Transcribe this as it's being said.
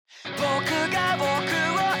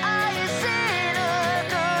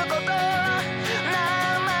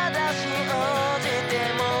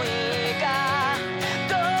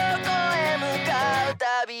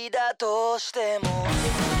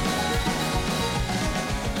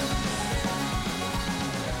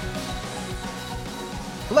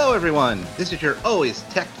Hello everyone, this is your always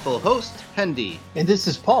tactful host, Hendy. And this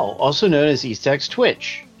is Paul, also known as Eastex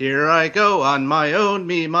Twitch. Here I go on my own,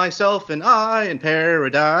 me, myself, and I in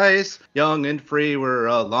paradise. Young and free, we're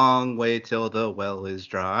a long way till the well is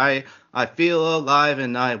dry. I feel alive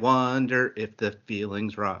and I wonder if the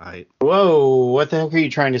feeling's right. Whoa, what the heck are you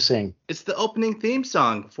trying to sing? It's the opening theme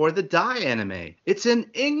song for the Die anime. It's in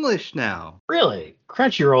English now. Really?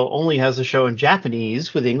 Crunchyroll only has a show in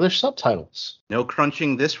Japanese with English subtitles. No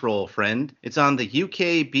crunching this roll, friend. It's on the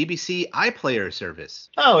UK BBC iPlayer service.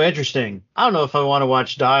 Oh, interesting. I don't know if I want to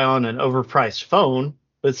watch Die on an overpriced phone,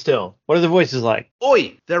 but still, what are the voices like?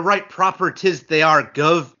 Oi, they're right proper, 'tis they are,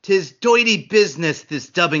 gov. 'Tis doity business this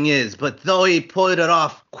dubbing is, but though he pulled it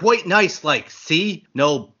off quite nice like, see?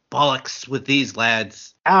 No bollocks with these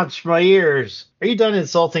lads. Ouch, my ears. Are you done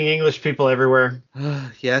insulting English people everywhere?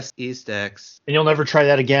 Yes, Eastex. And you'll never try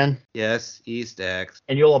that again? Yes, Eastex.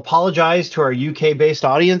 And you'll apologize to our UK-based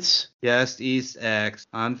audience? Yes, Eastex.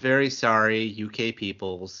 I'm very sorry, UK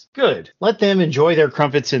peoples. Good. Let them enjoy their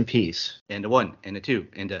crumpets in peace. And a one, and a two,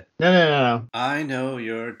 and a... No. I know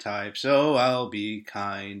your type, so I'll be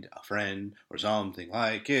kind, a friend, or something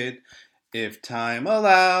like it, if time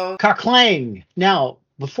allows. Cocklang! Now,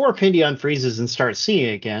 before Pindy unfreezes and starts singing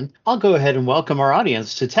again, I'll go ahead and welcome our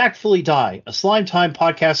audience to Tactfully Die, a Slime Time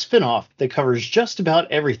podcast spinoff that covers just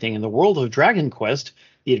about everything in the world of Dragon Quest,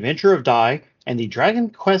 The Adventure of Die, and the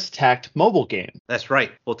Dragon Quest Tact mobile game. That's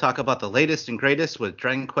right. We'll talk about the latest and greatest with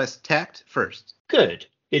Dragon Quest Tact first. Good.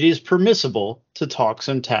 It is permissible to talk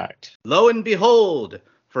some tact. Lo and behold,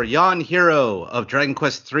 for yon hero of Dragon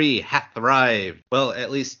Quest III hath arrived. Well,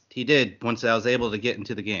 at least he did once I was able to get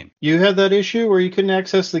into the game. You had that issue where you couldn't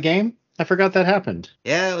access the game? I forgot that happened.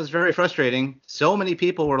 Yeah, it was very frustrating. So many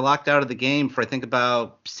people were locked out of the game for I think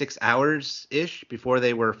about 6 hours-ish before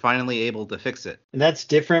they were finally able to fix it. And that's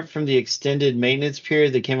different from the extended maintenance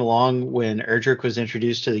period that came along when Erdrick was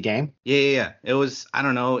introduced to the game? Yeah. It was, I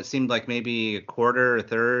don't know, it seemed like maybe a quarter, a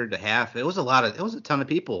third, a half. It was a ton of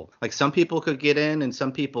people. Like some people could get in and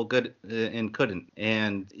some people could and couldn't.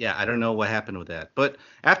 And yeah, I don't know what happened with that. But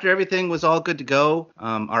after everything was all good to go,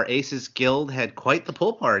 our Aces Guild had quite the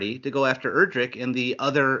pull party to go after Erdrick and the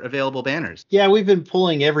other available banners. Yeah, we've been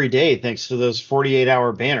pulling every day thanks to those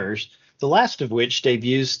 48-hour banners, the last of which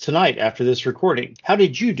debuts tonight after this recording. How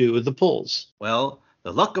did you do with the pulls? Well,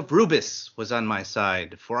 the luck of Rubus was on my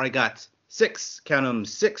side, for I got six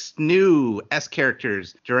new S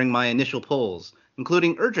characters during my initial pulls,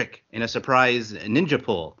 including Erdrick in a surprise ninja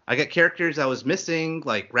pull. I got characters I was missing,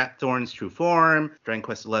 like Rapthorn's True Form, Dragon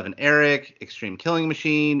Quest XI Eric, Extreme Killing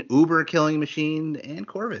Machine, Uber Killing Machine, and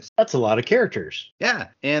Corvus. That's a lot of characters. Yeah,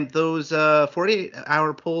 and those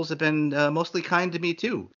 48-hour pulls have been mostly kind to me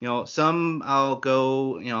too. You know, some I'll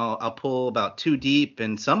go, I'll pull about 2 deep,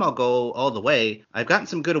 and some I'll go all the way. I've gotten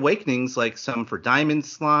some good awakenings, like some for Diamond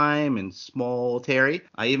Slime and Small Terry.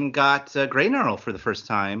 I even got Grey Gnarl for the first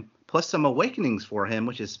time, plus some awakenings for him,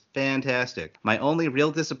 which is fantastic. My only real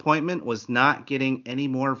disappointment was not getting any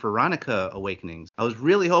more Veronica awakenings. I was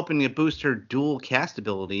really hoping to boost her dual cast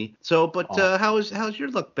ability. But how's your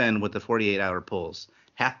luck been with the 48-hour pulls?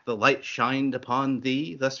 Hath the light shined upon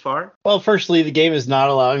thee thus far? Well, firstly, the game is not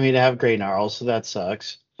allowing me to have Grey Gnarl, so that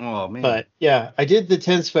sucks. Oh, man. But yeah, I did the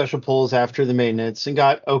 10 special pulls after the maintenance and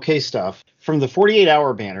got okay stuff. From the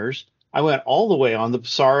 48-hour banners, I went all the way on the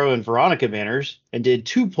Psaro and Veronica banners and did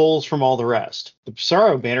 2 pulls from all the rest. The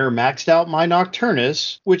Psaro banner maxed out my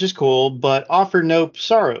Nocturnus, which is cool, but offered no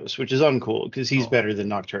Psaros, which is uncool because he's better than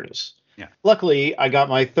Nocturnus. Yeah. Luckily, I got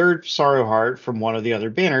my 3rd Psaro heart from one of the other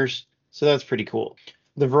banners, so that's pretty cool.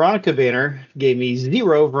 The Veronica banner gave me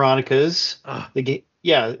 0 Veronicas. The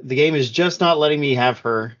game is just not letting me have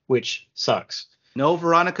her, which sucks. No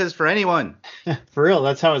Veronicas for anyone. For real,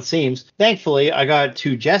 that's how it seems. Thankfully, I got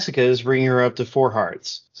 2 Jessicas, bringing her up to 4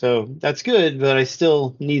 hearts. So that's good, but I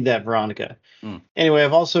still need that Veronica. Anyway,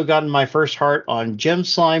 I've also gotten my first heart on Gem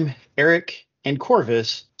Slime, Eric, and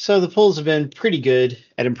Corvus, so the pulls have been pretty good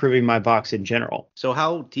at improving my box in general. So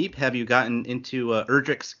how deep have you gotten into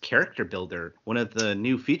Erdrick's Character Builder, one of the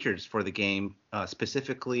new features for the game,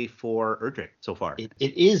 specifically for Erdrick so far? It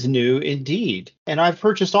is new indeed, and I've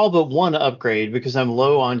purchased all but 1 upgrade because I'm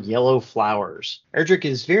low on yellow flowers. Erdrick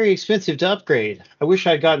is very expensive to upgrade. I wish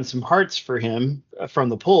I'd gotten some hearts for him from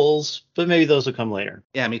the pulls, but maybe those will come later.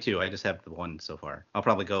 Yeah, me too. I just have the 1 so far. I'll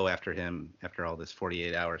probably go after him after all this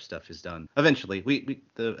 48-hour stuff is done. Eventually,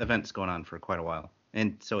 the event's going on for quite a while.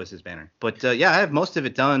 And so is his banner. But yeah, I have most of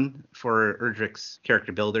it done for Erdrick's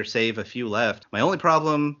Character Builder, save a few left. My only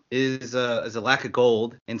problem is a lack of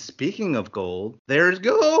gold. And speaking of gold, there's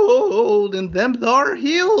gold in them thar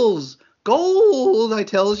hills. Gold, I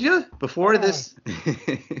tells you. Before Ah. this,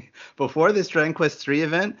 before this Dragon Quest 3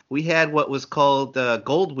 event, we had what was called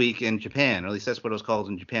Gold Week in Japan, or at least that's what it was called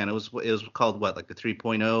in Japan. It was called what, like the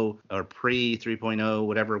 3.0 or pre 3.0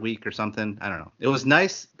 whatever week or something. I don't know. It was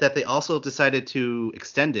nice that they also decided to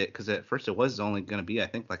extend it because at first it was only going to be, I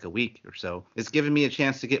think, like a week or so. It's given me a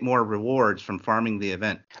chance to get more rewards from farming the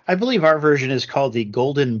event. I believe our version is called the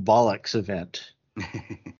Golden Bollocks event.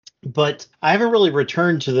 But I haven't really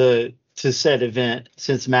returned to said event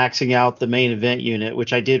since maxing out the main event unit,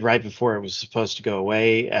 which I did right before it was supposed to go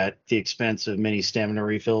away at the expense of many stamina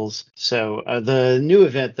refills. So the new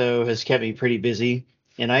event, though, has kept me pretty busy.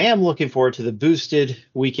 And I am looking forward to the boosted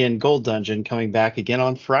weekend gold dungeon coming back again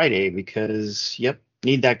on Friday because, yep,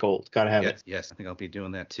 need that gold. Gotta have it. Yes, I think I'll be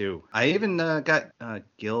doing that too. I even got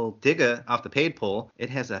Gil Digga off the paid pull.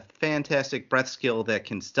 It has a fantastic breath skill that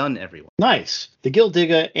can stun everyone. Nice. The Gil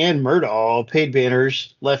Digga and Murdahl paid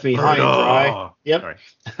banners left me high and dry. Yep. Sorry.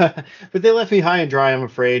 But they left me high and dry, I'm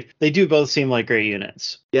afraid. They do both seem like great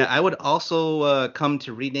units. Yeah, I would also come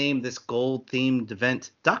to rename this gold-themed event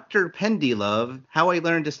Dr. Pendylove, How I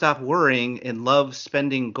Learned to Stop Worrying and Love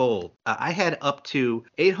Spending Gold. I had up to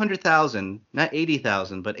 800,000, not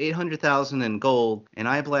 80,000, but 800,000 in gold, and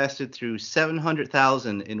I blasted through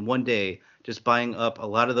 700,000 in one day just buying up a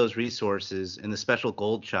lot of those resources in the special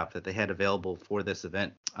gold shop that they had available for this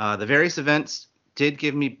event. The various events did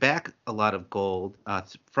give me back a lot of gold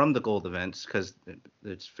from the gold events because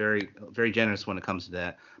it's very, very generous when it comes to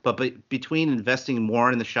that. But between investing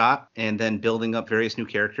more in the shop and then building up various new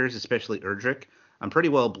characters, especially Erdrick, I'm pretty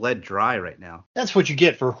well bled dry right now. That's what you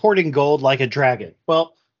get for hoarding gold like a dragon.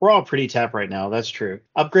 Well, we're all pretty tapped right now, that's true.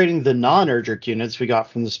 Upgrading the non-Erdrick units we got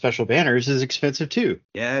from the special banners is expensive too.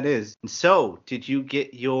 Yeah, it is. And so, did you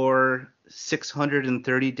get your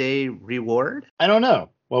 630-day reward? I don't know.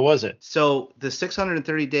 What was it? So the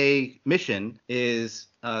 630-day mission is,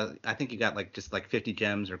 I think you got just 50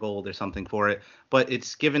 gems or gold or something for it, but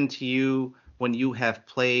it's given to you when you have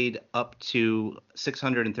played up to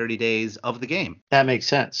 630 days of the game. That makes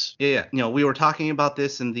sense. Yeah. We were talking about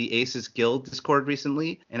this in the Aces Guild Discord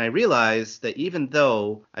recently, and I realized that even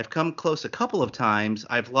though I've come close a couple of times,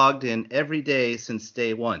 I've logged in every day since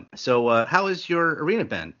day one. So how has your arena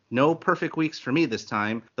been? No perfect weeks for me this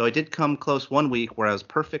time, though I did come close one week where I was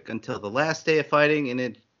perfect until the last day of fighting, and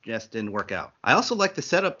it just didn't work out. I also like the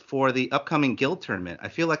setup for the upcoming guild tournament. I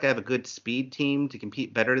feel like I have a good speed team to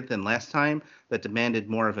compete better than last time that demanded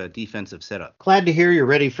more of a defensive setup. Glad to hear you're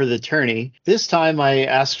ready for the tourney. This time I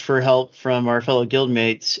asked for help from our fellow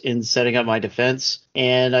guildmates in setting up my defense,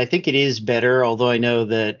 and I think it is better, although I know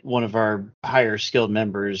that one of our higher skilled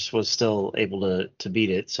members was still able to beat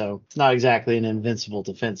it, so it's not exactly an invincible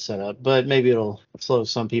defense setup, but maybe it'll slow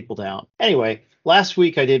some people down. Anyway, last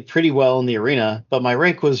week I did pretty well in the arena, but my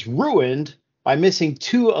rank was ruined by missing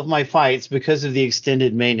 2 of my fights because of the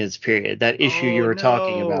extended maintenance period, that issue you were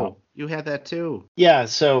talking about. You had that too. Yeah,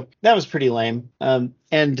 so that was pretty lame. And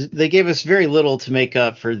they gave us very little to make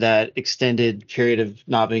up for that extended period of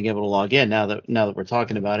not being able to log in. Now that we're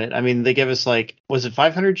talking about it, I mean, they gave us was it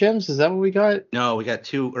 500 gems? Is that what we got? No, we got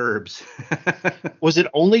 2 herbs. Was it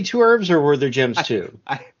only 2 herbs, or were there gems too?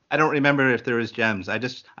 I don't remember if there was gems. I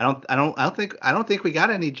don't think we got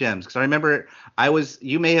any gems because I remember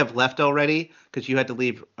you may have left already because you had to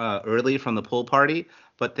leave early from the pool party.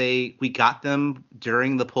 But we got them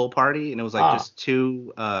during the pool party, and it was just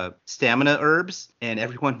 2 stamina herbs, and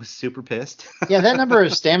everyone was super pissed. Yeah, that number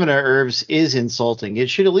of stamina herbs is insulting.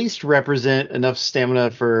 It should at least represent enough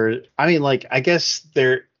stamina for, I guess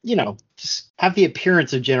they're, just have the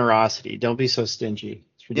appearance of generosity. Don't be so stingy.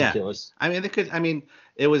 It's ridiculous. Yeah.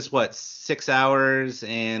 It was 6 hours,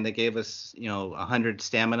 and they gave us 100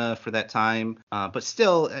 stamina for that time. But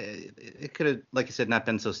still, it could have, like you said, not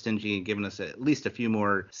been so stingy and given us at least a few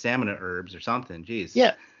more stamina herbs or something. Jeez.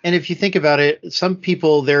 Yeah, and if you think about it, some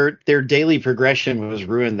people their daily progression was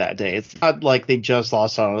ruined that day. It's not like they just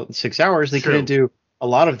lost on 6 hours. They couldn't do a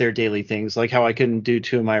lot of their daily things, like how I couldn't do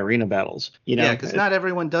 2 of my arena battles. Yeah, because not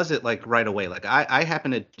everyone does it right away. I happen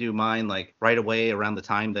to do mine right away around the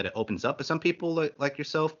time that it opens up, but some people like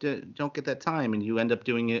yourself don't get that time, and you end up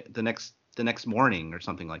doing it the next morning or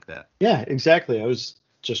something like that. Yeah, exactly. I was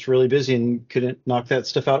just really busy and couldn't knock that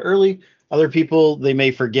stuff out early. Other people, they may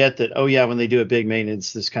forget that, when they do a big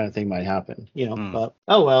maintenance, this kind of thing might happen. But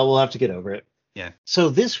oh well, we'll have to get over it. Yeah. So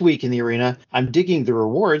this week in the arena, I'm digging the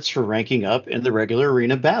rewards for ranking up in the regular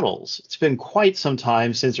arena battles. It's been quite some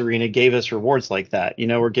time since arena gave us rewards like that.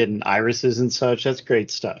 We're getting irises and such. That's great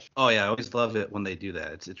stuff. Oh yeah, I always love it when they do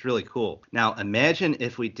that. It's really cool. Now imagine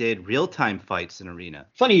if we did real-time fights in arena.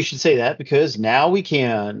 Funny you should say that, because now we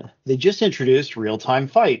can. They just introduced real-time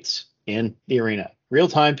fights in the arena.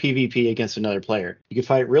 Real-time PvP against another player. You can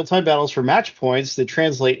fight real-time battles for match points that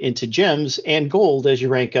translate into gems and gold as you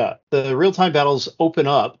rank up. The real-time battles open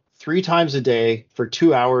up 3 times a day for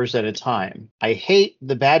 2 hours at a time. I hate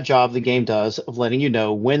the bad job the game does of letting you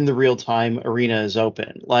know when the real-time arena is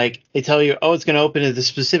open. Like, they tell you, oh, it's going to open at this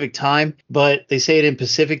specific time, but they say it in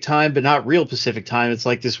Pacific time, but not real Pacific time. It's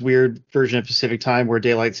like this weird version of Pacific time where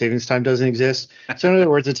daylight savings time doesn't exist. So in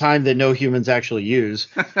other words, a time that no humans actually use.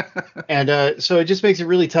 And so it just makes it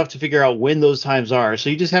really tough to figure out when those times are.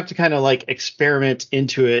 So you just have to kind of like experiment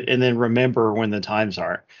into it and then remember when the times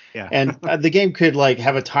are. Yeah. And the game could like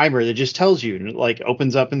have a timer that just tells you, like,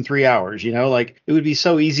 opens up in 3 hours, you know, like it would be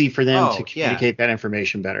so easy for them to communicate that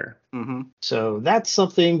information better. Mm-hmm. So that's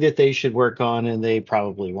something that they should work on, and they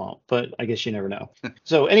probably won't, but I guess you never know.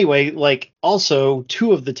 So anyway, like also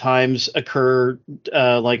 2 of the times occur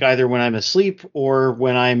like either when I'm asleep or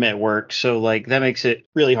when I'm at work. So like that makes it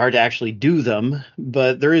really hard to actually do them.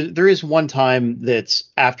 But there is one time that's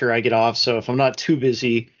after I get off. So if I'm not too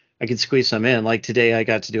busy, I could squeeze some in. Like today, I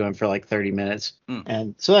got to do them for like 30 minutes.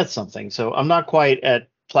 And so that's something. So I'm not quite at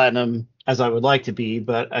platinum as I would like to be,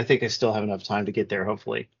 but I think I still have enough time to get there,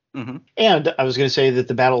 hopefully. Mm-hmm. And I was going to say that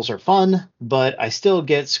the battles are fun, but I still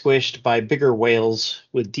get squished by bigger whales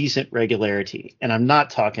with decent regularity. And I'm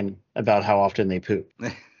not talking about how often they poop.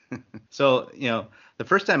 So, the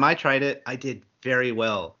first time I tried it, I did very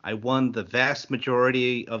well. I won the vast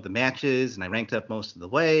majority of the matches and I ranked up most of the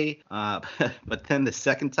way. But then the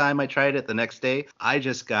second time I tried it the next day, I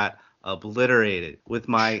just got obliterated with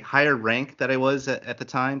my higher rank that I was at the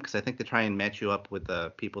time, because I think they try and match you up with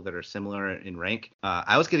people that are similar in rank.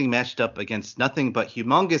 I was getting matched up against nothing but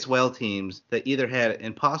humongous whale teams that either had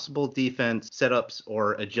impossible defense setups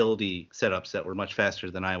or agility setups that were much faster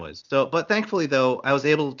than I was. But thankfully though, I was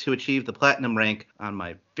able to achieve the platinum rank on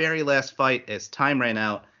my very last fight as time ran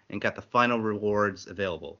out and got the final rewards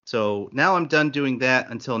available. So now I'm done doing that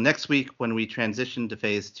until next week when we transition to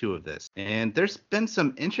phase 2 of this. And there's been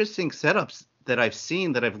some interesting setups that I've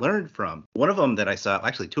seen that I've learned from. One of them that I saw,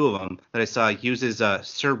 actually 2 of them that I saw, uses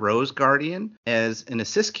Sir Rose Guardian as an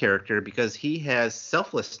assist character because he has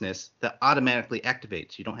selflessness that automatically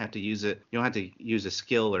activates. You don't have to use it. You don't have to use a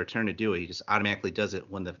skill or turn to do it. He just automatically does it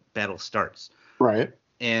when the battle starts. Right.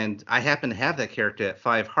 And I happen to have that character at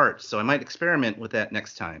 5 hearts, so I might experiment with that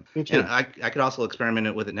next time. And I could also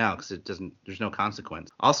experiment with it now because there's no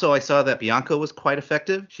consequence. Also, I saw that Bianca was quite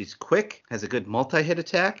effective. She's quick, has a good multi-hit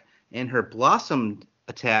attack, and her Blossom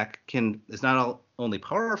attack is not only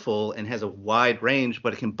powerful and has a wide range,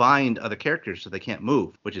 but it can bind other characters so they can't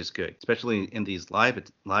move, which is good, especially in these live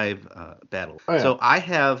battles. Oh, yeah. So I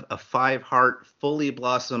have a 5 heart fully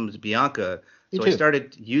blossomed Bianca. So I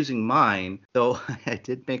started using mine, though I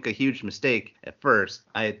did make a huge mistake at first.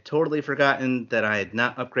 I had totally forgotten that I had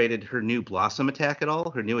not upgraded her new Blossom attack at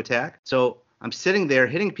all, her new attack. So I'm sitting there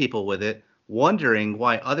hitting people with it, wondering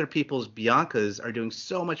why other people's Biancas are doing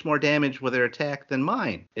so much more damage with their attack than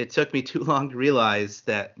mine. It took me too long to realize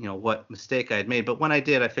that, what mistake I had made. But when I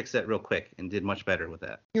did, I fixed that real quick and did much better with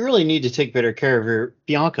that. You really need to take better care of your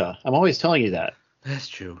Bianca. I'm always telling you that. That's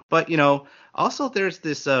true. But, also there's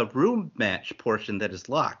this room match portion that is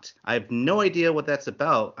locked. I have no idea what that's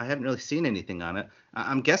about. I haven't really seen anything on it.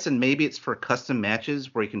 I'm guessing maybe it's for custom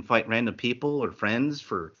matches where you can fight random people or friends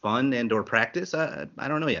for fun and or practice. I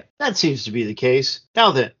don't know yet. That seems to be the case.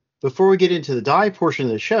 Now then, before we get into the die portion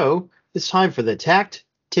of the show, it's time for the Tact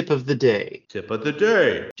Tip of the Day. Tip of the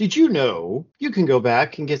Day. Did you know you can go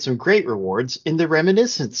back and get some great rewards in the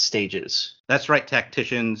reminiscence stages? That's right,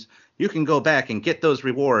 tacticians. You can go back and get those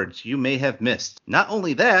rewards you may have missed. Not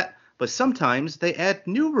only that, but sometimes they add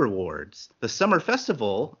new rewards. The Summer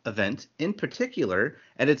Festival event, in particular,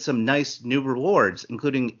 added some nice new rewards,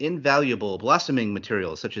 including invaluable blossoming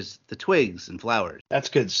materials such as the twigs and flowers. That's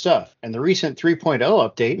good stuff. And the recent 3.0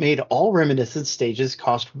 update made all reminiscence stages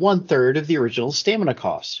cost 1/3 of the original stamina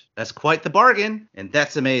cost. That's quite the bargain, and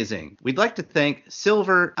that's amazing. We'd like to thank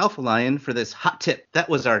Silver Alpha Lion for this hot tip. That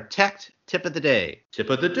was our Tact Tip of the Day. Tip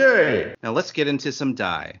of the Day. Now let's get into some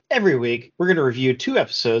die. Every week, we're going to review 2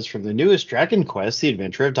 episodes from the newest Dragon Quest: The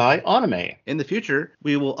Adventure of Dai anime. In the future,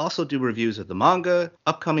 we will also do reviews of the manga,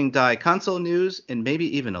 upcoming Dai console news, and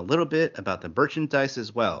maybe even a little bit about the merchandise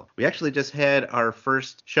as well. We actually just had our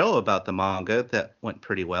first show about the manga that went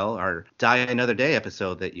pretty well, our Die Another Day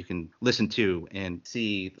episode that you can listen to and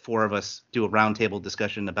see 4 of us do a roundtable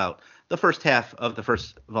discussion about the first half of the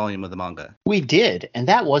first volume of the manga. We did, and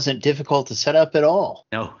that wasn't difficult to set up at all.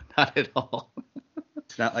 No, not at all.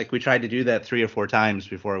 It's not like we tried to do that 3 or 4 times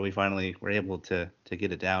before we finally were able to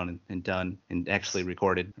get it down and done and actually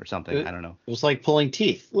recorded or something. I don't know. It was like pulling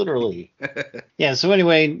teeth, literally. Yeah, so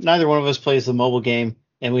anyway, neither one of us plays the mobile game,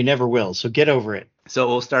 and we never will, so get over it. So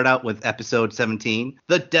we'll start out with episode 17,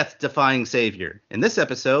 The Death-Defying Savior. In this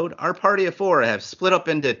episode, our party of 4 have split up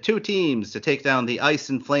into 2 teams to take down the ice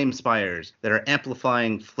and flame spires that are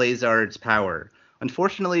amplifying Flazard's power.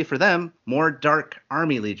 Unfortunately for them, more Dark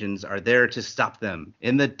Army legions are there to stop them.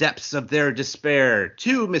 In the depths of their despair,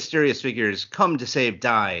 2 mysterious figures come to save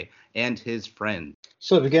Dai and his friend.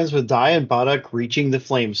 So it begins with Dai and Baduk reaching the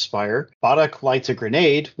flame spire. Baduk lights a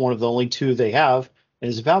grenade, one of the only 2 they have, and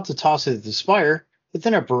is about to toss it at the spire, but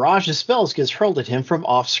then a barrage of spells gets hurled at him from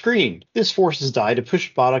off-screen. This forces Dai to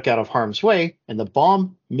push Baduk out of harm's way, and the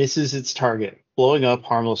bomb misses its target, blowing up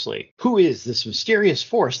harmlessly. Who is this mysterious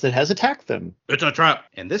force that has attacked them? It's a trap!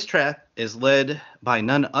 And this trap is led by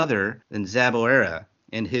none other than Zaboera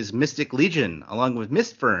and his Mystic Legion, along with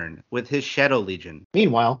Mistfern with his Shadow Legion.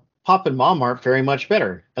 Meanwhile, Pop and Mom aren't faring much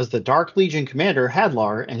better, as the Dark Legion commander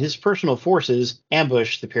Hadlar and his personal forces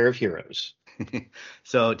ambush the pair of heroes.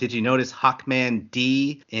 So did you notice Hawkman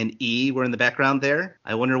D and E were in the background there?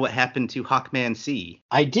 I wonder what happened to Hawkman C.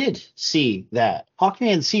 I did see that.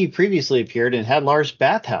 Hawkman C previously appeared in Hadlar's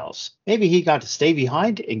bathhouse. Maybe he got to stay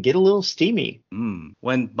behind and get a little steamy.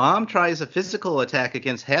 When Mom tries a physical attack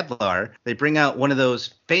against Hadlar, they bring out one of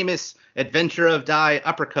those famous Adventure of Dai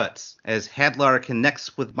uppercuts as Hadlar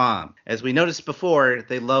connects with Mom. As we noticed before,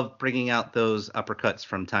 they love bringing out those uppercuts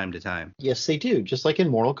from time to time. Yes, they do, just like in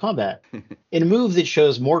Mortal Kombat. In a move that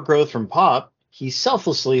shows more growth from Pop, he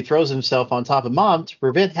selflessly throws himself on top of Mom to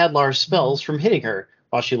prevent Hadlar's spells from hitting her,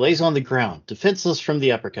 while she lays on the ground, defenseless from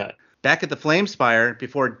the uppercut. Back at the Flame Spire,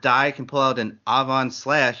 before Dai can pull out an Avon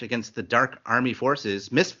Slash against the Dark Army forces,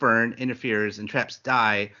 Mistfern interferes and traps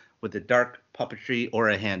Dai with the Dark Puppetry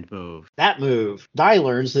Aura Hand move. That move, Dai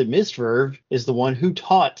learns that Mistverv is the one who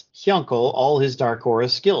taught Hyunkel all his Dark Aura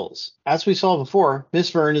skills. As we saw before,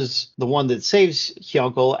 Mistfern is the one that saves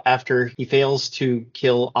Hyunkel after he fails to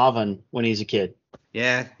kill Avon when he's a kid.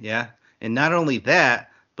 Yeah. And not only that,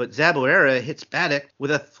 but Zaboera hits Baduk with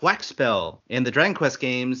a thwack spell. In the Dragon Quest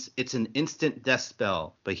games, it's an instant death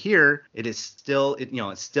spell. But here, it's still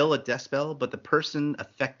a death spell, but the person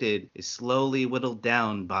affected is slowly whittled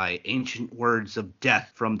down by ancient words of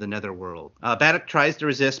death from the Netherworld. Baduk tries to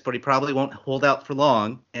resist, but he probably won't hold out for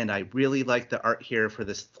long. And I really like the art here for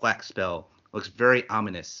this thwack spell. Looks very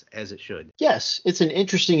ominous, as it should. Yes, it's an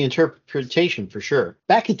interesting interpretation for sure.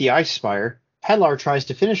 Back at the Ice Spire, Hadlar tries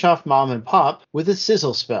to finish off Mom and Pop with a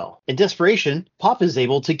Sizzle spell. In desperation, Pop is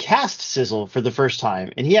able to cast Sizzle for the first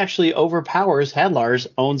time, and he actually overpowers Hadlar's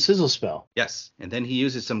own Sizzle spell. Yes, and then he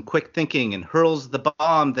uses some quick thinking and hurls the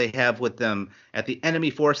bomb they have with them at the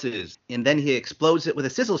enemy forces, and then he explodes it with a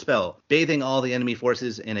Sizzle spell, bathing all the enemy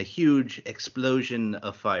forces in a huge explosion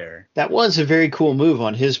of fire. That was a very cool move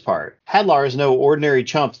on his part. Hadlar is no ordinary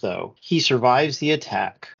chump, though. He survives the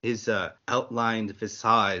attack. His outlined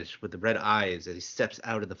visage with the red eyes as he steps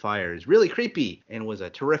out of the fire is really creepy and was a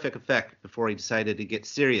terrific effect before he decided to get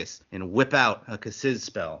serious and whip out a Kasiz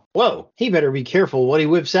spell. Whoa, he better be careful what he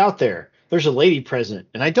whips out there. There's a lady present,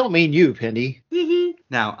 and I don't mean you, Pendy.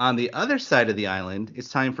 Now, on the other side of the island, it's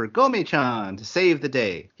time for Gome-chan to save the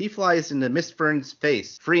day. He flies into Mistfern's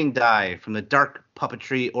face, freeing Dai from the Dark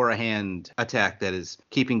Puppetry Aura Hand attack that is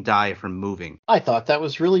keeping Dai from moving. I thought that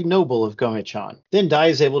was really noble of Gome-chan. Then Dai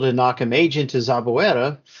is able to knock a mage into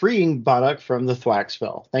Zaboera, freeing Baduk from the thwack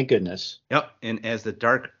spell. Thank goodness. Yep, and as the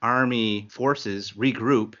Dark Army forces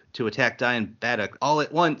regroup to attack Dai and Baduk all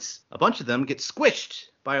at once, a bunch of them get squished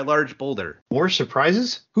by a large boulder. More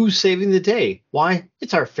surprises? Who's saving the day? Why,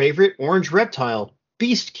 it's our favorite orange reptile,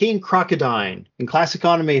 Beast King Crocodine. In classic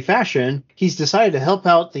anime fashion, he's decided to help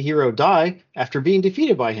out the hero Dai after being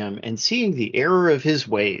defeated by him and seeing the error of his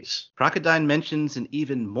ways. Crocodine mentions an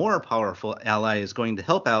even more powerful ally is going to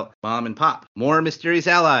help out Mom and Pop. More mysterious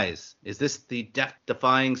allies. Is this the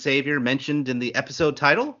death-defying savior mentioned in the episode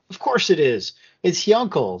title? Of course it is. It's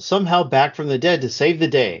Hyunkel, somehow back from the dead to save the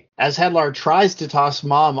day. As Hadlar tries to toss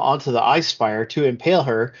Mom onto the ice spire to impale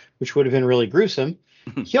her, which would have been really gruesome,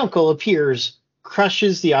 Hyunkel appears,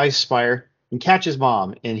 crushes the ice spire, and catches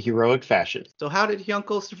Mom in heroic fashion. So how did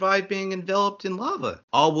Hyunkel survive being enveloped in lava?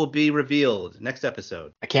 All will be revealed next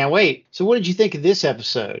episode. I can't wait. So what did you think of this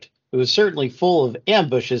episode? It was certainly full of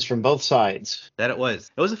ambushes from both sides. That it was.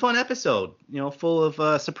 It was a fun episode, full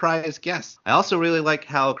of surprise guests. I also really like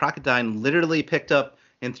how Crocodine literally picked up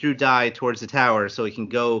and threw Dai towards the tower so he can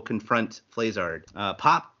go confront Flazard.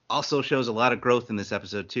 Pop also shows a lot of growth in this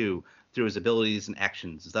episode too, through his abilities and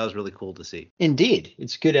actions. That was really cool to see. Indeed.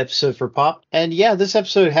 It's a good episode for Pop. And yeah, this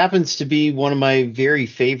episode happens to be one of my very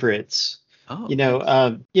favorites. Oh,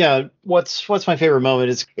 Nice. Yeah, what's my favorite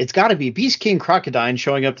moment? It's got to be Beast King Crocodile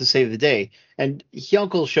showing up to save the day. And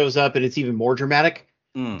Hyunkel shows up and it's even more dramatic.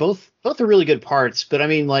 Both are really good parts, but I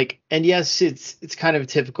mean, like, and yes, it's kind of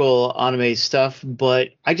typical anime stuff, but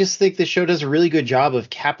I just think the show does a really good job of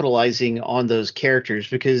capitalizing on those characters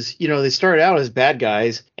because they started out as bad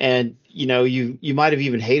guys, and you might have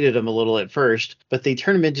even hated them a little at first, but they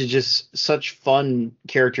turn them into just such fun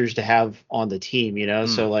characters to have on the team,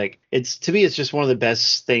 So like, to me, it's just one of the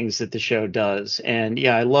best things that the show does, and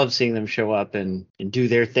yeah, I love seeing them show up and do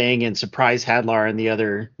their thing and surprise Hadlar and the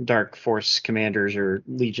other Dark Force commanders or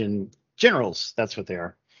Legion generals. That's what they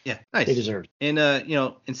are. Yeah, nice. They deserve it. And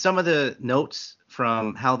in some of the notes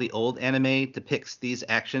from how the old anime depicts these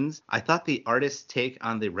actions, I thought the artist's take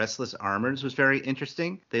on the restless armors was very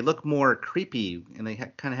interesting. They look more creepy, and they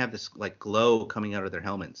kind of have this like glow coming out of their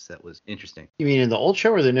helmets. That was interesting. You mean in the old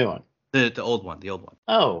show or the new one? The old one.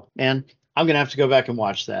 Oh, man. I'm going to have to go back and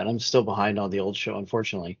watch that. I'm still behind on the old show,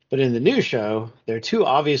 unfortunately. But in the new show, they're too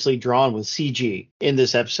obviously drawn with CG in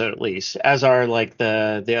this episode, at least, as are like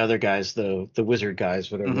the other guys, the wizard guys,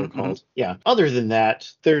 whatever they're called. Yeah. Other than that,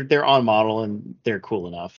 they're on model and they're cool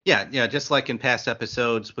enough. Yeah. Just like in past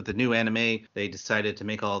episodes with the new anime, they decided to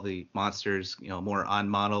make all the monsters, more on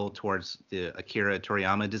model towards the Akira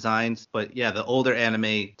Toriyama designs. But yeah, the older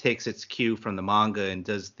anime takes its cue from the manga and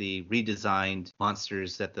does the redesigned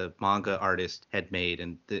monsters that the manga artist had made.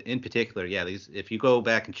 And in particular, yeah, these, if you go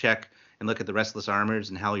back and check and look at the restless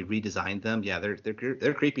armors and how he redesigned them, yeah,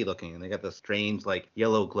 they're creepy looking, and they got this strange like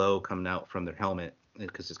yellow glow coming out from their helmet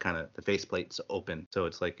because it's kind of the faceplate's open, so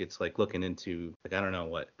it's like looking into like I don't know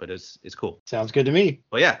what, but it's cool. Sounds good to me.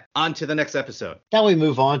 Well, yeah, on to the next episode. Now we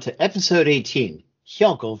move on to episode 18,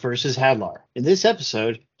 Hyunkel versus Hadlar. In this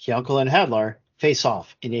episode, Hyunkel and Hadlar face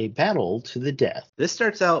off in a battle to the death. This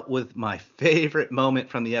starts out with my favorite moment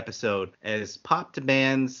from the episode as Pop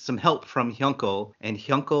demands some help from Hyunkel, and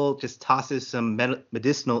Hyunkel just tosses some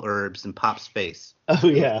medicinal herbs in Pop's face. Oh,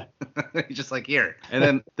 yeah. He's just like, here. And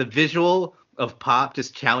then the visual of Pop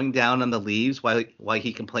just chowing down on the leaves while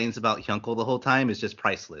he complains about Hyunkel the whole time is just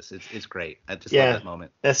priceless. It's great. I just love that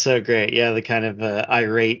moment. That's so great. Yeah, the kind of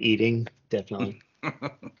irate eating, definitely.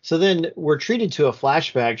 So then we're treated to a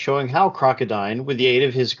flashback showing how Crocodile, with the aid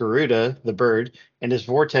of his Garuda, the bird, and his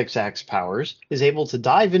Vortex Axe powers, is able to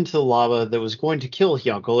dive into the lava that was going to kill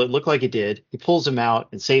Hyunkel. It looked like it did. He pulls him out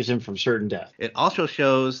and saves him from certain death. It also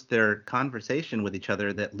shows their conversation with each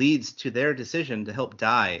other that leads to their decision to help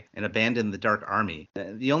Dai and abandon the Dark Army.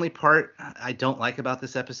 The only part I don't like about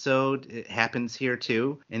this episode, it happens here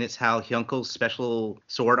too, and it's how Hyunkel's special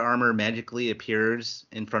sword armor magically appears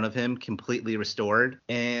in front of him, completely restored.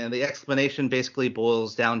 And the explanation basically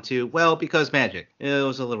boils down to, well, because magic. It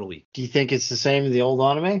was a little weak. Do you think it's the same in the old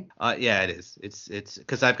anime? Yeah, it is. It's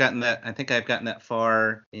because I've gotten that. I think I've gotten that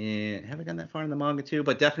far in. Have I gotten that far in the manga too?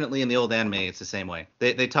 But definitely in the old anime, it's the same way.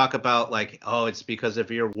 They talk about like, oh, it's because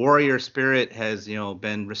of your warrior spirit has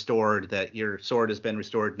been restored, that your sword has been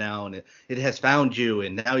restored now, and it has found you,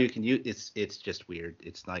 and now you can use. It's just weird.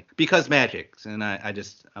 It's like because magic, and I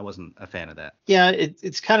wasn't a fan of that. Yeah,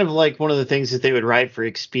 it's kind of like one of the things that they would write for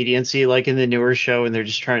expediency, like in the newer show, and they're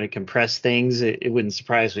just trying to compress things. It wouldn't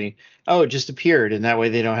surprise me. Oh, it just appeared, and that way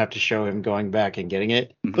they don't have to show him going back and getting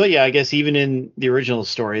it. Mm-hmm. But yeah, I guess even in the original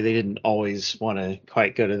story, they didn't always want to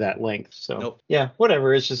quite go to that length. So nope. Yeah,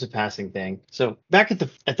 whatever. It's just a passing thing. So back at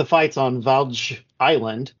the fights on Valj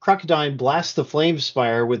Island, Crocodile blasts the Flame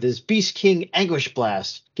Spire with his Beast King Anguish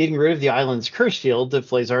Blast, getting rid of the island's curse field that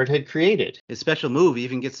Flazard had created. His special move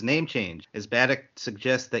even gets a name change, as Baddock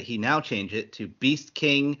suggests that he now change it to Beast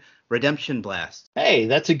King Redemption Blast. Hey,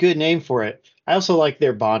 that's a good name for it. I also like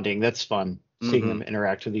their bonding. That's fun, seeing them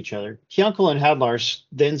interact with each other. Hyunkel and Hadlar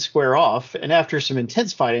then square off, and after some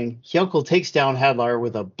intense fighting, Hyunkel takes down Hadlar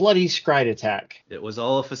with a bloody Scryed attack. It was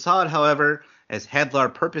all a facade, however, as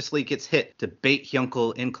Hadlar purposely gets hit to bait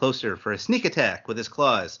Hyunkel in closer for a sneak attack with his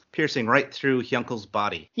claws, piercing right through Hyunkel's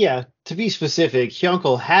body. Yeah, to be specific,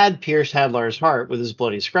 Hyunkel had pierced Hadlar's heart with his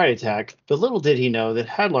bloody Scryed attack, but little did he know that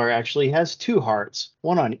Hadlar actually has two hearts,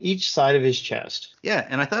 one on each side of his chest. Yeah,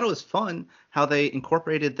 and I thought it was fun how they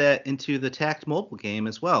incorporated that into the Tact mobile game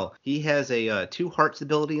as well. He has a two hearts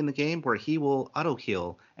ability in the game where he will auto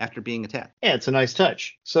heal after being attacked. Yeah, it's a nice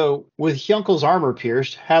touch. So with Hyunkel's armor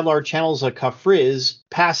pierced, Hadlar channels a Kafriz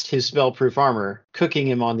past his spellproof armor, cooking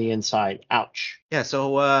him on the inside. Ouch. Yeah,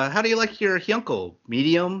 so how do you like your Hyunkel?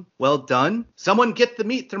 Medium? Well done? Someone get the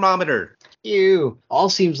meat thermometer. Ew. All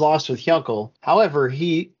seems lost with Hyunkel. However,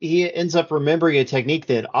 he ends up remembering a technique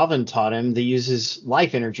that Avon taught him that uses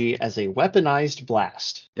life energy as a weaponized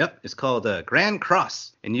blast. Yep, it's called Grand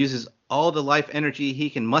Cross and uses all the life energy he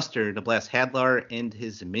can muster to blast Hadlar and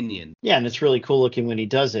his minion. Yeah, and it's really cool looking when he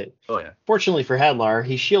does it. Oh, yeah. Fortunately for Hadlar,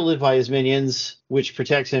 he's shielded by his minions, which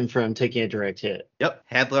protects him from taking a direct hit. Yep,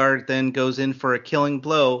 Hadlar then goes in for a killing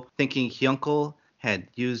blow, thinking Hyunkel had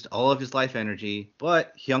used all of his life energy,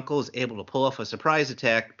 but Hyunkel is able to pull off a surprise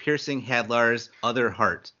attack, piercing Hadlar's other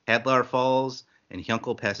heart. Hadlar falls, and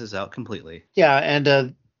Hyunkel passes out completely. Yeah,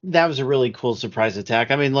 and that was a really cool surprise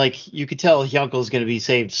attack. I mean, like, you could tell Hyunkel's going to be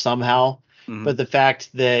saved somehow, but the fact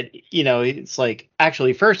that, it's like,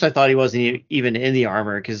 actually, first I thought he wasn't even in the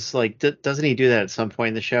armor, because, like, doesn't he do that at some point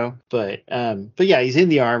in the show? But yeah, he's in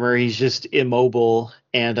the armor, he's just immobile,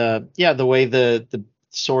 and yeah, the way the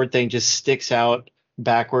sword thing just sticks out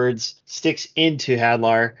backwards, sticks into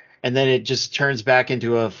Hadlar, and then it just turns back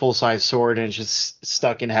into a full-size sword and it's just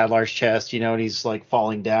stuck in Hadlar's chest, and he's like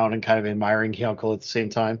falling down and kind of admiring Hyunkel at the same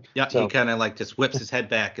time. Yeah, so he kind of like just whips his head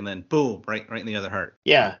back and then boom, right in the other heart.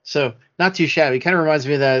 Yeah, so not too shabby. Kind of reminds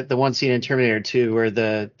me of the one scene in Terminator 2 where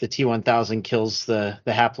the T-1000 kills the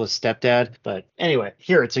hapless stepdad. But anyway,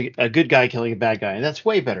 here it's a good guy killing a bad guy, and that's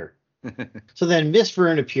way better. So then Miss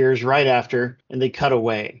Vern appears right after, and they cut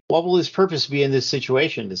away. What will his purpose be in this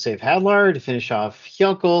situation? To save Hadlar? To finish off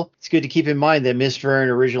Hyunkel? It's good to keep in mind that Miss Vern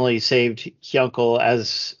originally saved Hyunkel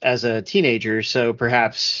as a teenager, so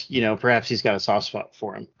perhaps he's got a soft spot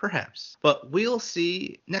for him. Perhaps. But we'll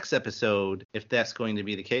see next episode if that's going to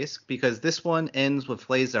be the case, because this one ends with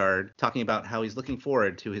Flazard talking about how he's looking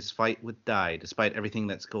forward to his fight with Dai, despite everything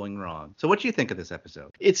that's going wrong. So what do you think of this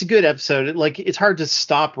episode? It's a good episode. Like, it's hard to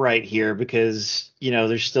stop right here because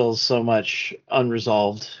there's still so much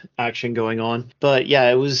unresolved action going on. But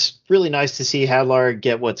yeah, it was really nice to see Hadlar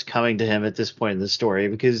get what's coming to him at this point in the story,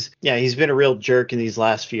 because yeah, he's been a real jerk in these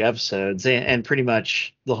last few episodes and pretty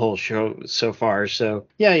much the whole show so far. So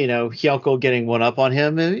yeah, Hyunkel getting one up on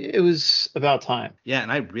him, it was about time. Yeah,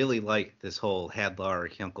 and I really like this whole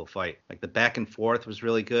Hadlar Hyunkel fight. Like, the back and forth was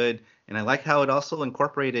really good. And I like how it also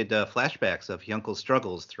incorporated flashbacks of Hyunkel's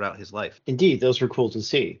struggles throughout his life. Indeed, those were cool to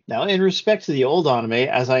see. Now, in respect to the old anime,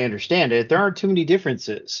 as I understand it, there aren't too many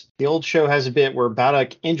differences. The old show has a bit where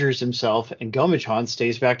Barak injures himself and Gomichan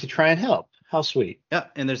stays back to try and help. How sweet. Yeah,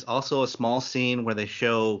 and there's also a small scene where they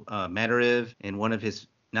show Matariv and one of his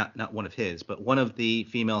not one of his, but one of the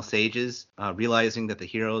female sages, realizing that the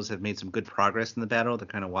heroes have made some good progress in the battle. They're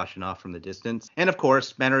kind of washing off from the distance. And of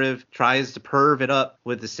course, Matariv tries to perv it up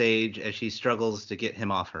with the sage as she struggles to get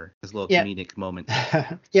him off her. His little comedic moment.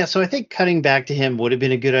 Yeah, so I think cutting back to him would have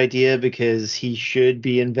been a good idea, because he should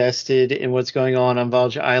be invested in what's going on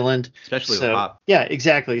Valj Island. Especially with Bob. Yeah,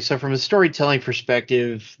 exactly. So from a storytelling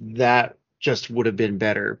perspective, that just would have been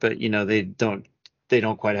better. But, they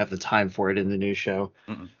don't quite have the time for it in the new show.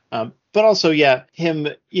 But also, yeah, him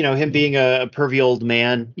being a pervy old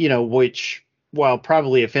man, which, while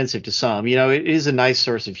probably offensive to some, it is a nice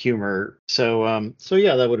source of humor. So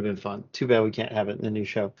yeah, that would have been fun. Too bad we can't have it in the new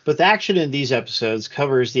show. But the action in these episodes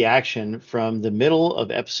covers the action from the middle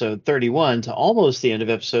of episode 31 to almost the end of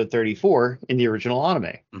episode 34 in the original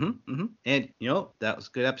anime. And, that was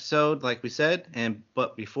a good episode, like we said.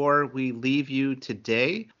 But before we leave you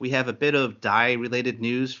today, we have a bit of Dai-related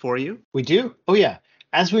news for you. We do? Oh, yeah.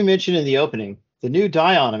 As we mentioned in the opening, the new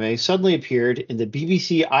Dai anime suddenly appeared in the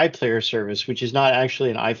BBC iPlayer service, which is not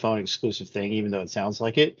actually an iPhone exclusive thing, even though it sounds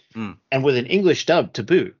like it, and with an English dub to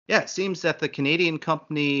boot. Yeah, it seems that the Canadian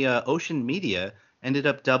company Ocean Media ended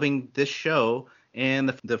up dubbing this show,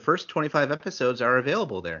 and the first 25 episodes are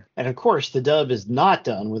available there. And of course, the dub is not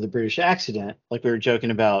done with a British accent, like we were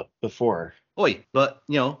joking about before. Oi, but,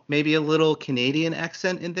 maybe a little Canadian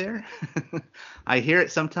accent in there. I hear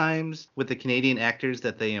it sometimes with the Canadian actors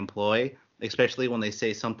that they employ, especially when they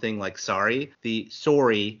say something like sorry. The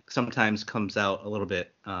sorry sometimes comes out a little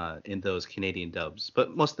bit in those Canadian dubs,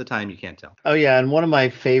 but most of the time you can't tell. Oh, yeah, and one of my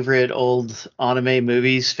favorite old anime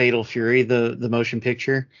movies, Fatal Fury, the motion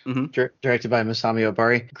picture, directed by Masami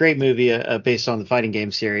Obari. Great movie based on the fighting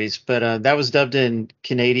game series, but that was dubbed in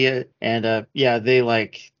Canada, and yeah,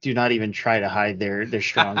 they do not even try to hide their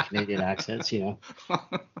strong Canadian accents,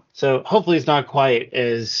 So hopefully it's not quite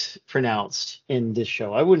as pronounced in this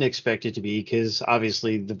show. I wouldn't expect it to be, because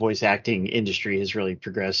obviously the voice acting industry has really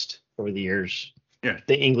progressed over the years. Yeah.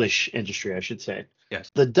 The English industry, I should say. Yes.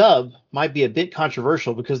 The dub might be a bit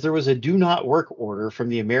controversial because there was a do not work order from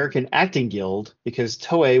the American Acting Guild because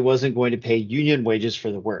Toei wasn't going to pay union wages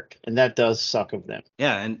for the work, and that does suck of them.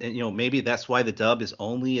 Yeah, and maybe that's why the dub is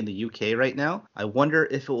only in the UK right now. I wonder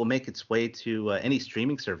if it will make its way to any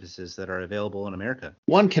streaming services that are available in America.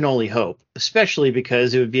 One can only hope, especially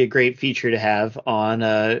because it would be a great feature to have on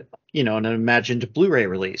an imagined Blu-ray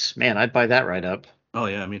release. Man, I'd buy that right up. Oh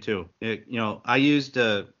yeah, me too. I used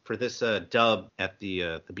for this dub at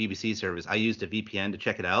the BBC service. I used a VPN to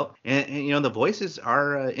check it out, and the voices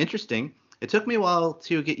are interesting. It took me a while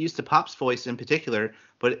to get used to Pop's voice in particular,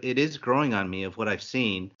 but it is growing on me of what I've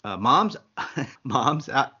seen. Mom's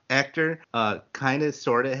actor kind of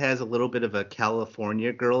sort of has a little bit of a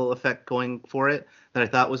California girl effect going for it that I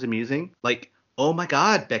thought was amusing. Like, oh my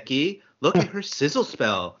God, Becky, look at her sizzle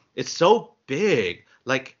spell. It's so big.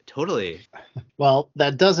 Like, totally. Well,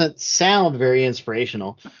 that doesn't sound very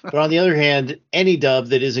inspirational. But on the other hand, any dub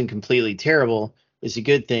that isn't completely terrible is a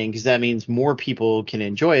good thing because that means more people can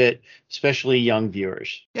enjoy it, especially young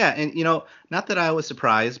viewers. Yeah, and not that I was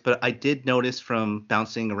surprised, but I did notice from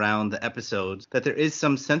bouncing around the episodes that there is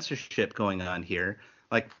some censorship going on here.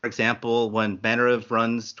 Like, for example, when Manarov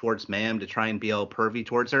runs towards Mam to try and be all pervy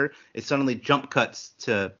towards her, it suddenly jump cuts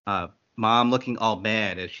to Mom looking all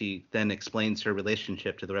mad as she then explains her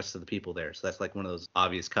relationship to the rest of the people there. So that's like one of those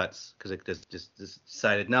obvious cuts because it just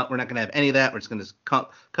decided, no, we're not going to have any of that. We're just going to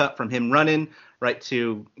cut from him running right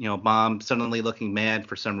to, Mom suddenly looking mad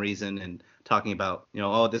for some reason and talking about,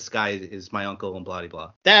 oh, this guy is my uncle and blah, blah,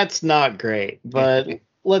 blah. That's not great, but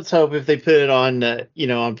let's hope if they put it on,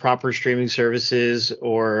 on proper streaming services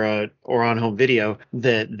or on home video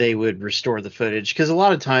that they would restore the footage. Because a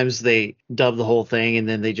lot of times they dub the whole thing and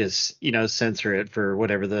then they just, censor it for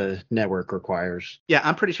whatever the network requires. Yeah,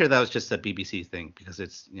 I'm pretty sure that was just a BBC thing because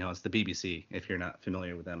it's the BBC. If you're not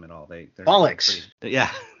familiar with them at all, they're bollocks.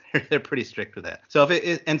 Yeah. They're pretty strict with that. So if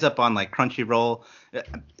it ends up on like Crunchyroll,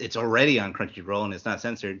 it's already on Crunchyroll and it's not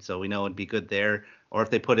censored, so we know it'd be good there. Or if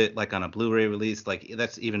they put it like on a Blu-ray release, like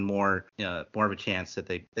that's even more of a chance that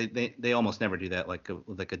they almost never do that like a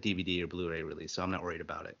DVD or Blu-ray release. So I'm not worried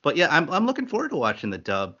about it. But yeah, I'm looking forward to watching the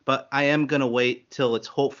dub, but I am gonna wait till it's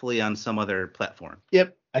hopefully on some other platform.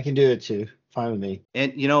 Yep, I can do it too. Fine with me.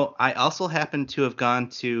 And I also happen to have gone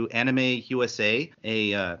to Anime USA,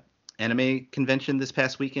 a anime convention this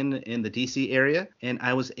past weekend in the DC area, and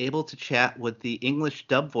I was able to chat with the English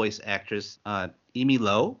dub voice actress Emi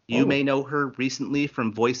Lo. You may know her recently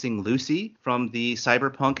from voicing Lucy from the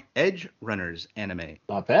Cyberpunk Edge Runners anime.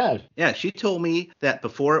 Not bad. Yeah, she told me that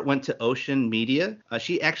before it went to Ocean Media,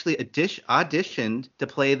 she actually auditioned to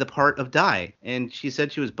play the part of Dai, and she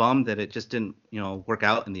said she was bummed that it just didn't, work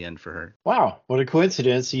out in the end for her. Wow, what a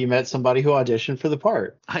coincidence! You met somebody who auditioned for the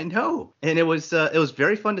part. I know, and it was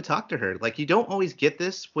very fun to talk to her. Like, you don't always get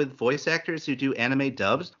this with voice actors who do anime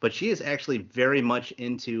dubs, but she is actually very much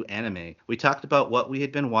into anime. We talked about what we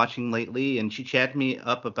had been watching lately, and she chatted me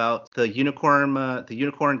up about the Unicorn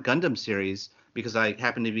Gundam series because I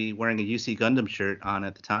happened to be wearing a UC Gundam shirt on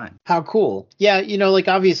at the time. How cool. Yeah,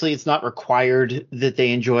 obviously it's not required that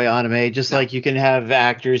they enjoy anime, just like you can have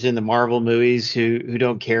actors in the Marvel movies who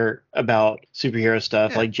don't care about superhero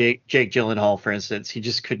stuff, like Jake Gyllenhaal, for instance. He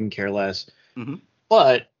just couldn't care less. Mm-hmm.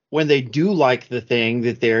 But when they do like the thing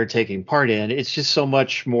that they're taking part in, it's just so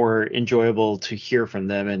much more enjoyable to hear from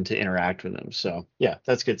them and to interact with them. So, yeah,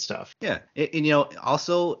 that's good stuff. Yeah. And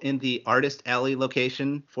also in the Artist Alley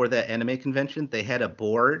location for that anime convention, they had a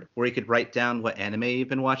board where you could write down what anime you've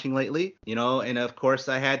been watching lately, and of course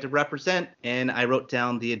I had to represent, and I wrote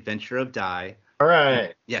down The Adventure of Dai. All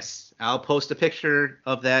right. Yes, I'll post a picture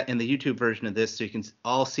of that in the YouTube version of this so you can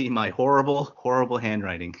all see my horrible, horrible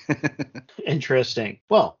handwriting. Interesting.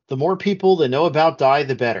 Well, the more people that know about Dai,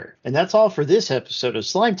 the better. And that's all for this episode of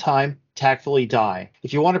Slime Time, Tactfully Dai.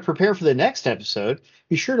 If you want to prepare for the next episode,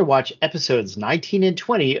 be sure to watch episodes 19 and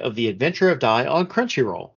 20 of The Adventure of Dai on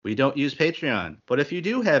Crunchyroll. We don't use Patreon, but if you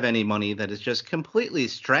do have any money that is just completely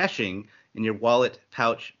strashing in your wallet,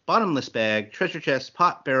 pouch, bottomless bag, treasure chest,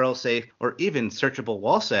 pot, barrel, safe, or even searchable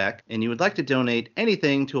wall sack, and you would like to donate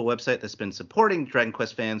anything to a website that's been supporting Dragon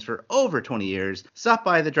Quest fans for over 20 years, stop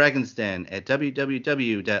by the Dragon's Den at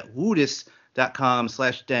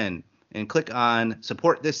www.woodus.com/den and click on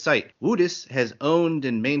Support This Site. Woodus has owned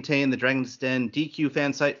and maintained the Dragon's Den DQ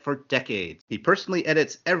fan site for decades. He personally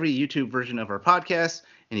edits every YouTube version of our podcast,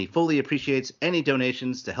 and he fully appreciates any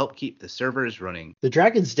donations to help keep the servers running. The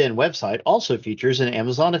Dragon's Den website also features an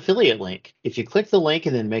Amazon affiliate link. If you click the link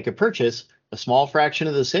and then make a purchase, a small fraction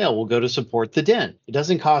of the sale will go to support the Den. It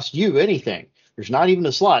doesn't cost you anything. There's not even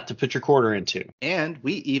a slot to put your quarter into. And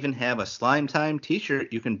we even have a Slime Time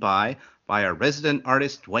t-shirt you can buy by our resident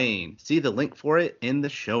artist, Dwayne. See the link for it in the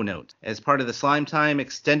show notes. As part of the Slime Time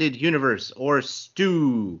Extended Universe, or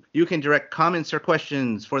STU, you can direct comments or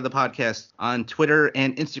questions for the podcast on Twitter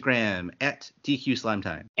and Instagram at DQ Slime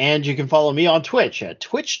Time. And you can follow me on Twitch at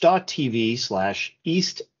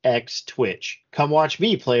twitch.tv/EastXTwitch. Come watch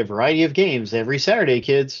me play a variety of games every Saturday,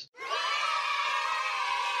 kids.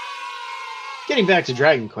 Getting back to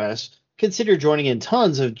Dragon Quest, consider joining in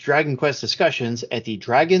tons of Dragon Quest discussions at the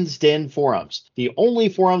Dragon's Den forums, the only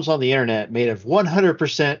forums on the internet made of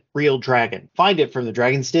 100% real dragon. Find it from the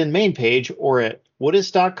Dragon's Den main page or at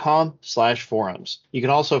woodus.com/forums. You can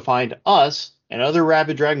also find us and other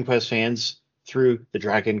rabid Dragon Quest fans through the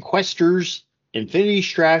Dragon Questers, Infinity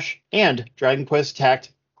Strash, and Dragon Quest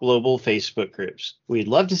Tact global Facebook groups. We'd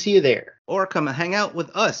love to see you there. Or come hang out with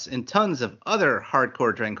us and tons of other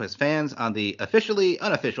hardcore Dragon Quest fans on the officially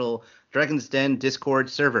unofficial Dragon's Den Discord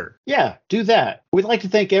server. Yeah, do that. We'd like to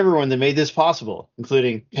thank everyone that made this possible,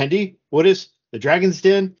 including Pendy, Woodus, the Dragon's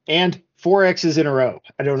Den, and 4 X's in a row.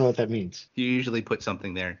 I don't know what that means. You usually put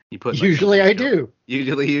something there. Usually I do.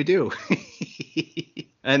 Usually you do.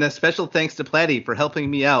 And a special thanks to Platty for helping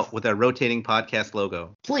me out with our rotating podcast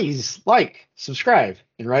logo. Please like, subscribe,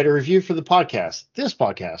 and write a review for the podcast, this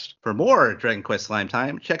podcast. For more Dragon Quest Slime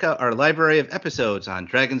Time, check out our library of episodes on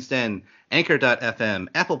Dragon's Den, Anchor.fm,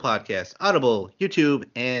 Apple Podcasts, Audible, YouTube,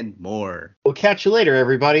 and more. We'll catch you later,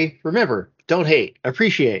 everybody. Remember, don't hate,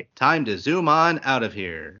 appreciate. Time to zoom on out of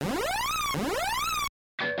here.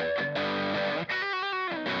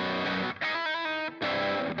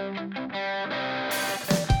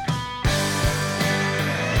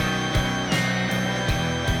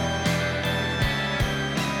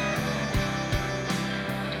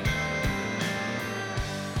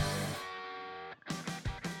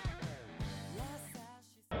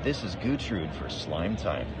 This is Goochtrude for Slime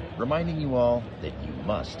Time, reminding you all that you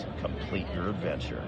must complete your adventure.